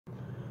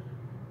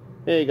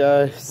Hey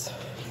guys,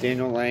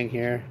 Daniel Lang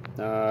here.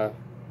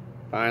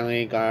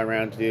 Finally got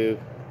around to do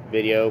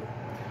video.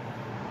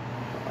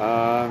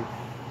 A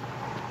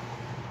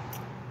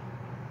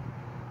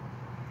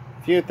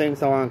few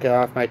things I want to get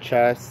off my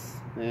chest,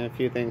 and a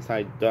few things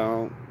I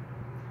don't.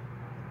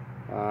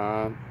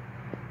 Um,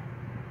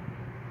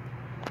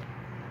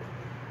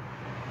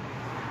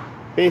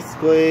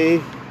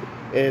 Basically,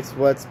 it's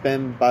what's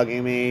been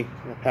bugging me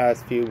the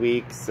past few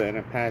weeks and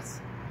the past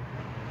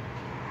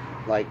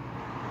like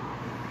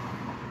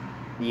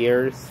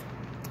years.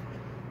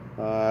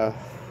 Uh,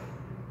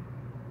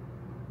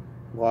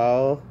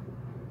 well,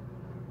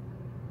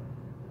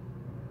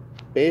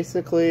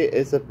 basically,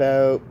 it's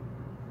about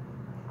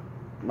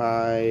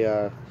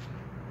my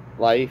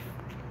life.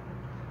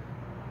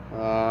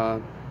 Uh,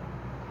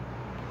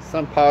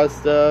 some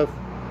positive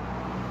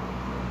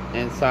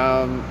and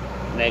some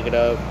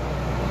negative.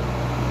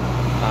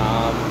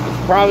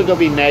 It's probably gonna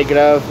be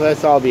negative.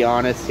 Let's all be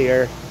honest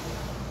here.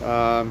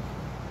 Um,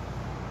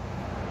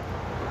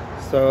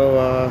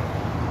 so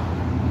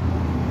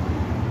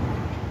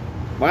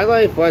my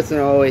life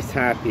wasn't always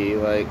happy.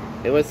 Like,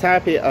 it was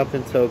happy up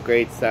until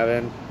grade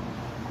 7.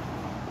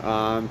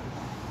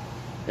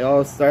 It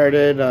all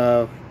started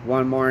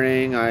one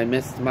morning. I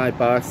missed my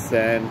bus,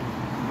 and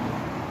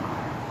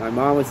my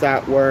mom was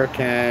at work,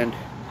 and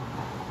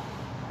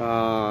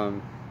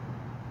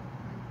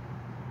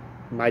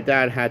my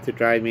dad had to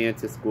drive me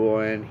into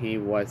school, and he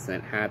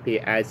wasn't happy,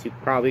 as you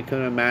probably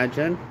can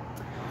imagine.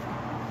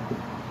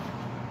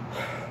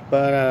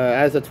 But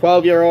as a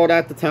 12-year-old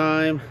at the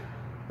time,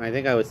 I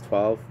think I was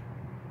 12.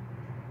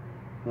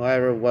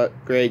 Whatever,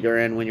 what grade you're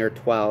in when you're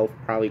 12,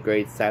 probably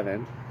grade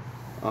 7.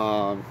 It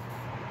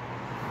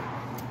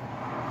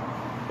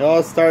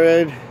all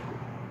started,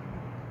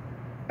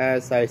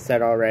 as I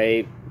said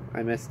already,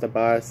 I missed the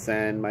bus,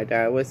 and my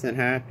dad wasn't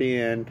happy,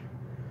 and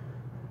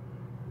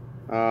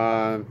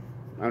I'm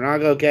not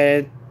gonna get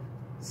in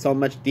so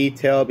much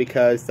detail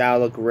because that'll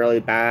look really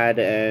bad,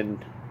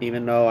 and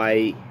even though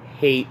I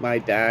hate my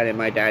dad and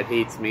my dad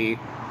hates me,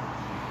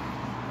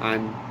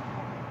 I'm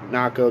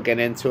not gonna get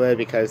into it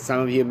because some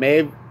of you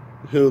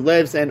who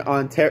lives in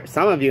Ontario,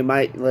 some of you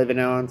might live in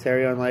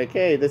Ontario and like,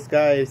 hey, this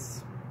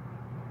guy's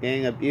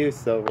getting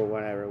abused over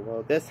whatever.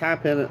 Well, this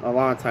happened a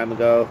long time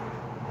ago.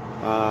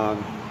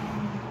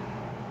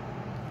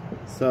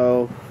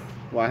 So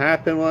what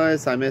happened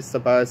was I missed the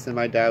bus, and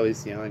my dad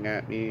was yelling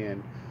at me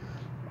and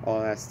all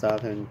that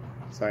stuff. And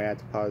sorry, I had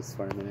to pause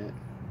for a minute.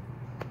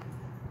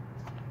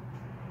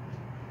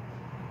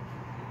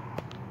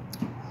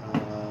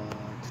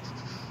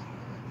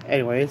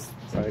 Anyways,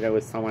 sorry, there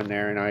was someone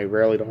there, and I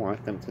really don't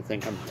want them to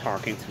think I'm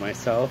talking to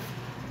myself.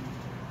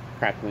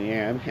 Practically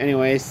am.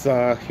 Anyways,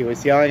 he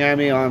was yelling at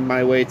me on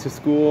my way to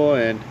school,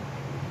 and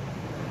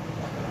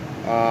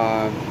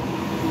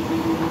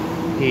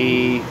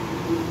he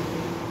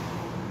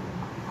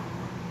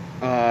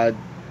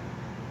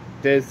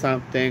did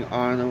something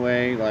on the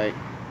way, like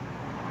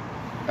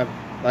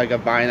a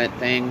violent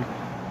thing.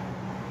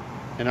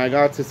 And I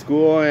got to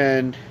school,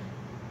 and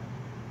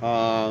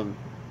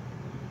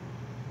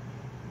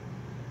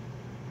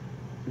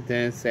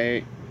didn't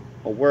say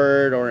a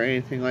word or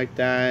anything like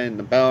that, and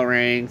the bell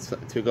rang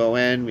to go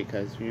in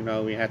because, you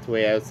know, we have to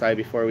wait outside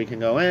before we can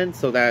go in,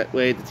 so that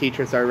way the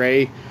teachers are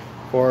ready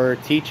for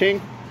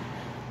teaching.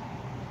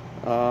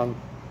 But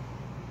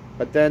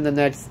then the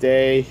next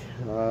day,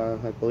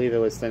 I believe it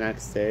was the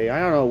next day, I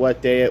don't know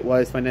what day it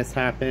was when this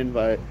happened,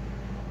 but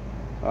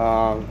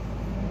I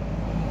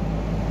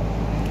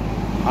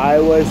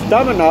was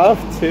dumb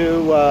enough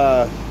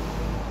to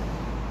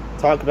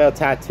talk about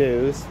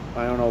tattoos.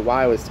 I don't know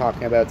why I was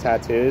talking about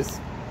tattoos,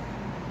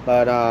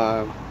 but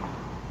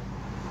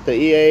the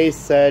EA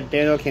said,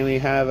 Daniel, can we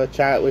have a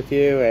chat with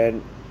you?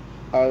 And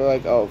I was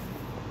like, oh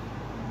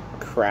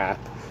crap.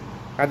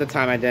 At the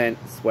time I didn't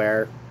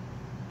swear.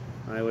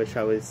 I wish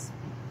I was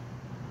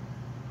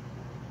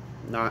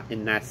not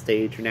in that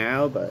stage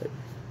now, but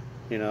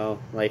you know,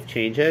 life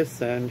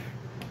changes. And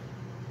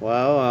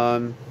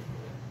well,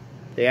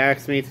 they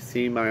asked me to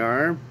see my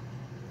arm.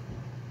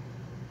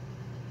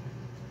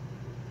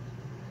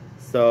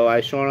 So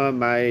I showed them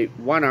my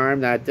one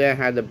arm that didn't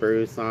have the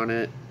bruise on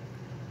it.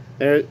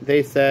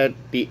 They said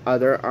the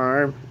other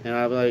arm, and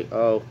I was like,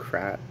 oh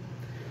crap.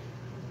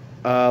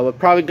 What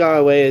probably got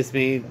away is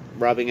me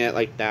rubbing it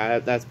like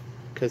that. That's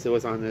because it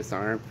was on this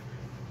arm.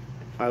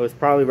 I was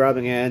probably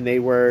rubbing it, and they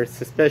were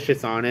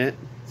suspicious on it,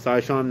 so I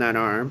showed them that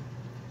arm.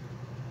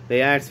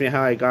 They asked me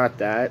how I got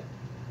that.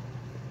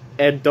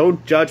 And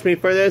don't judge me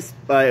for this,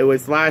 but it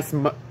was last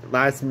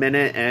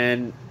minute,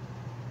 and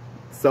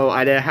so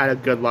I didn't have a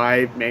good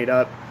lie made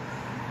up.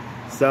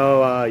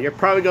 So you're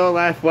probably gonna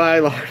laugh while I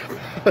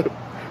laugh.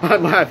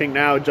 I'm laughing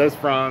now just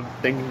from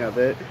thinking of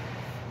it.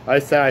 I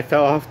said I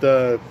fell off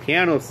the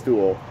piano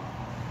stool.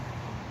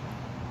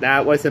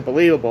 That wasn't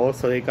believable,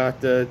 so they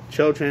got the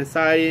Children's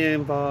Society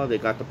involved, they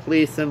got the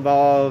police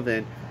involved,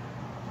 and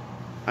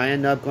I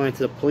ended up going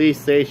to the police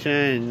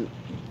station,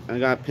 and I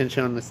got pinched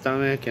on the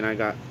stomach, and I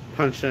got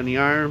punched in the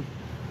arm.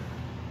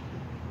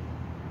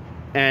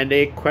 And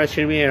they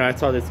questioned me, and I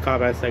saw this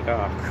cop. I was like,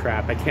 oh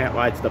crap, I can't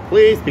lie to the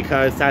police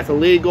because that's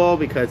illegal,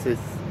 because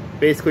it's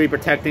basically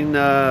protecting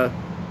the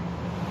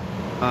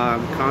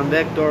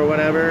convict or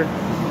whatever.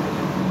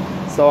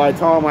 So I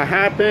told them what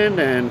happened,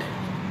 and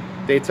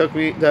they took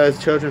me, the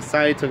children's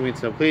society took me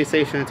to the police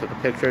station, took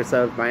pictures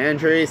of my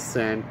injuries,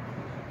 and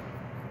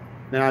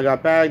then I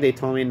got back. They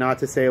told me not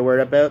to say a word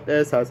about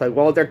this. I was like,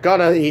 well,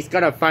 he's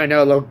gonna find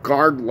out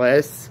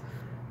regardless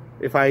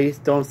if I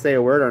don't say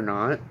a word or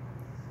not.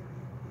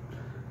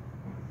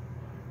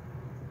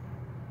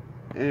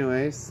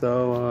 Anyway,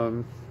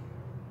 so,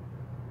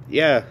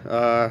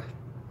 yeah,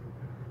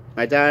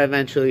 my dad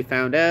eventually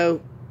found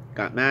out,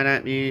 got mad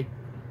at me.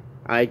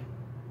 I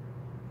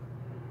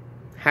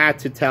had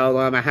to tell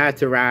him, I had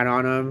to rat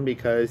on him,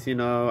 because, you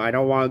know, I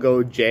don't want to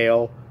go to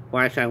jail.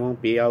 Well, actually, I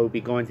won't be. I will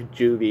be going to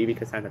juvie,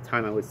 because at the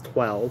time I was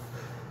 12.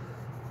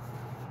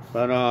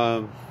 But,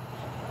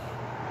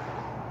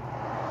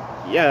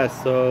 yeah,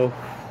 so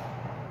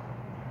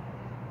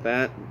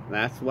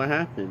that's what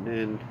happened,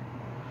 and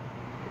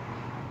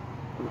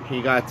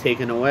he got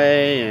taken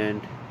away,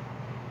 and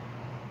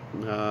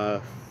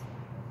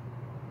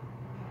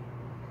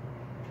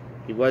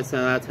he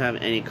wasn't allowed to have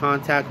any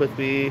contact with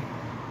me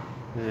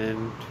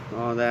and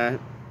all that.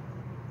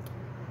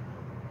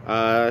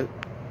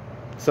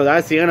 So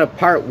that's the end of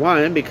part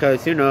 1,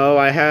 because, you know,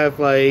 I have,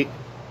 like,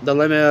 the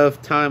limit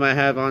of time I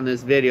have on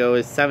this video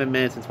is 7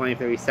 minutes and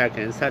 23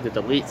 seconds. I had to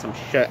delete some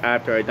shit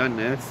after I done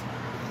this.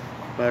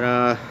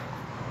 But,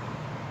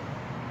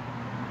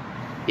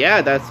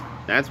 yeah,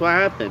 that's what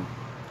happened.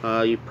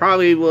 You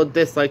probably will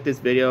dislike this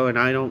video, and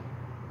I don't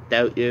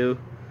doubt you.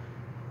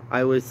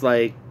 I was,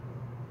 like,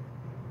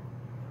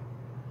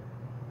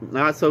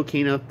 not so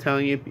keen of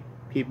telling you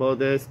people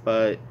this,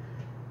 but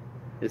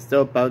it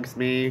still bugs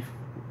me,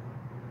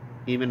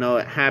 even though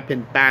it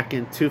happened back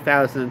in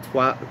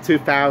 2012,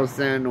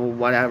 2000 or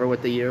whatever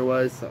what the year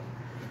was.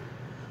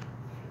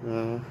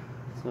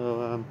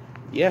 So,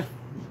 yeah.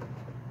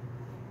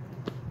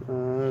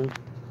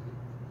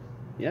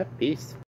 Yeah, peace.